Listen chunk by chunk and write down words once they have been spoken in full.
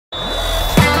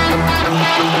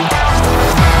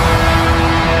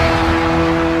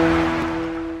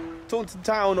Taunton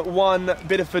Town 1,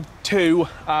 Bideford 2.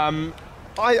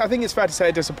 I think it's fair to say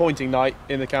a disappointing night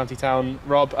in the county town.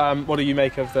 Rob, what do you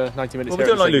make of the 90 minutes? Well, we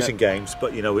don't like losing games,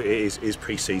 but you know it is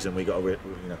pre-season. We got to,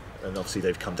 and obviously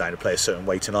they've come down to play a certain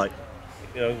way tonight,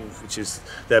 which is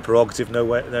their prerogative.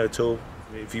 No at all.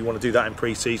 If you want to do that in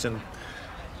pre-season,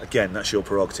 again, that's your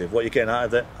prerogative. What you're getting out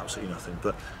of it, absolutely nothing.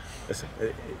 But listen,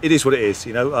 it is what it is.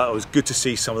 It was good to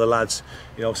see some of the lads.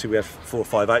 Obviously we had 4 or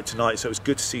 5 out tonight, so it was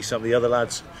good to see some of the other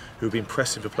lads who've been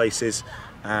pressing for places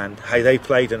and how they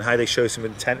played and how they showed some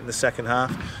intent in the second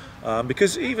half.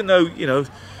 Because even though the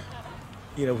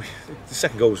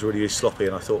second goal was really sloppy,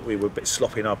 and I thought we were a bit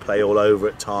sloppy in our play all over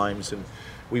at times, and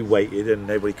we waited, and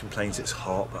everybody complains it's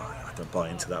hot, but I don't buy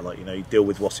into that. You deal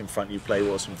with what's in front of you, play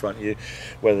what's in front of you,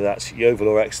 whether that's Yeovil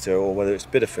or Exeter or whether it's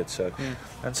Bideford. So,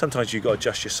 and sometimes you've got to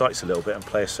adjust your sights a little bit and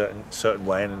play a certain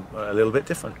way and a little bit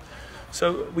different.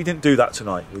 So we didn't do that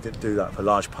tonight. We didn't do that for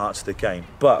large parts of the game.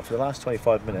 But for the last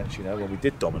 25 minutes, when we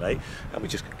did dominate, and we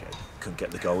just couldn't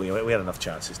get the goal. We had enough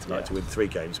chances tonight to win 3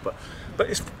 games. But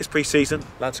it's pre-season.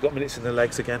 Lads have got minutes in their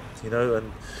legs again.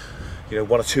 And 1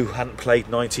 or 2 hadn't played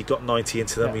 90, got 90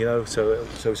 into them. So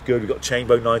it's good. We got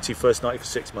Chambo 90, first 90 for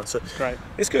 6 months. So great.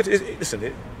 It's good.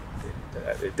 Listen,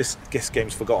 this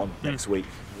game's forgotten next week,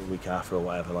 the week after, or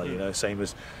whatever. Same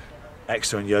as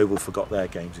Exeter and Yeovil forgot their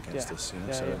games against us.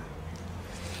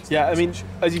 Yeah, I mean,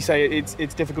 as you say,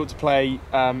 it's difficult to play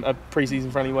a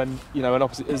pre-season friendly when an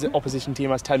opposition team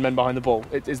has 10 men behind the ball.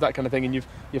 It's that kind of thing, and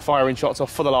you're firing shots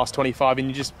off for the last 25, and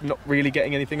you're just not really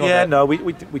getting anything on it. Yeah, no,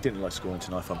 we didn't like scoring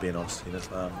tonight, if I'm being honest. We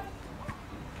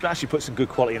actually put some good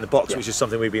quality in the box, which is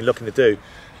something we've been looking to do.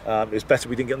 It was better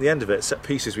we didn't get on the end of it. Set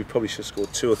pieces, we probably should have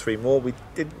scored 2 or 3 more. We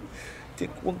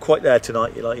wasn't quite there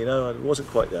tonight. It wasn't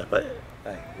quite there, but.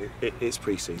 Hey, it's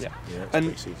pre-season. And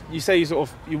pre-season. You say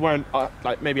you weren't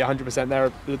maybe 100%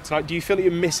 there tonight. Do you feel that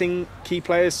you're missing key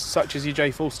players such as your Jay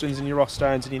Fulstons and your Ross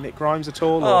Stearns and your Nick Grimes at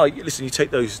all? Oh, listen, you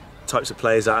take those types of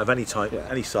players out of any type,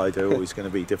 any side, they're always going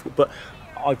to be difficult. But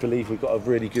I believe we've got a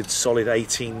really good, solid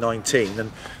 18-19,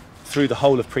 and through the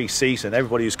whole of pre-season,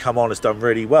 everybody who's come on has done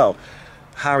really well.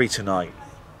 Harry tonight.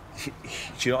 Do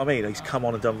you know what I mean? He's come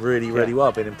on and done really well.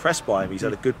 I've been impressed by him. He's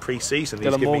had a good pre-season.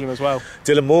 Dylan Morgan as well.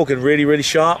 Dylan Morgan, really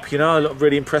sharp. I'm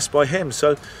really impressed by him.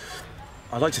 So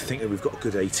I like to think that we've got a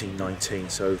good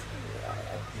 18-19. So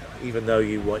even though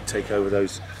you might take over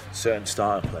those certain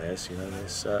starter players,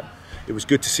 it was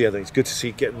good to see. I think it's good to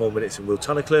see getting more minutes in Will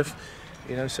Tunnicliffe.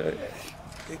 So.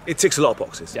 It ticks a lot of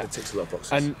boxes. It ticks a lot of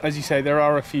boxes. And as you say, there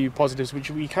are a few positives which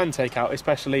we can take out,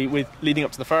 especially with leading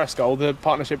up to the first goal, the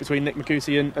partnership between Nick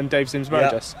McCusey and Dave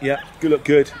Sims-Burgess. Yeah, good, look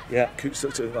good. Yeah,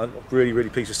 I'm really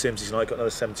pleased with Sims. He's got another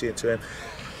 70 into him.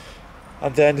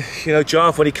 And then,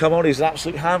 Jarve, when he come on, he's an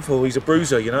absolute handful. He's a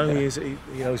bruiser. He's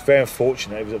very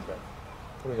unfortunate. It was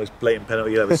probably the most blatant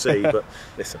penalty you'll ever see. But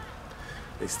listen.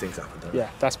 These things happen, don't they? Yeah,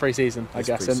 that's pre-season, I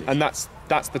guess, and that's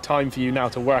the time for you now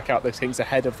to work out those things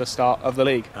ahead of the start of the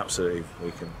league. Absolutely, we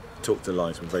can talk to the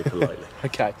linesmen very politely.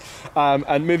 Okay,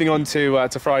 and moving on to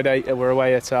Friday, we're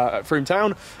away at Frome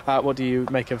Town. What do you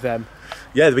make of them?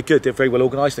 Yeah, they're good. They're very well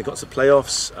organised. They got to the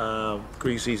playoffs.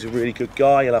 Greasy's a really good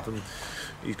guy. He'll have them.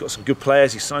 He's got some good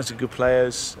players. He's signed some good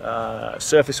players.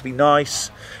 Surface will be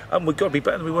nice, and we've got to be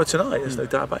better than we were tonight. There's no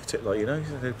doubt about it. There's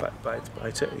no doubt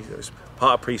about it. It was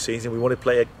part of pre-season. We want to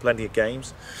play plenty of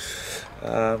games.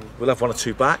 We'll have 1 or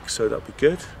 2 back, so that'll be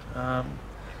good. And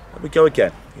we go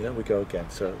again. We go again.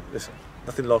 So listen,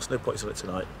 nothing lost, no points on it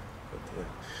tonight. But,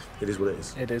 it is what it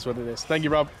is. It is what it is. Thank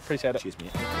you, Rob. Appreciate it. Cheers,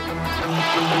 mate.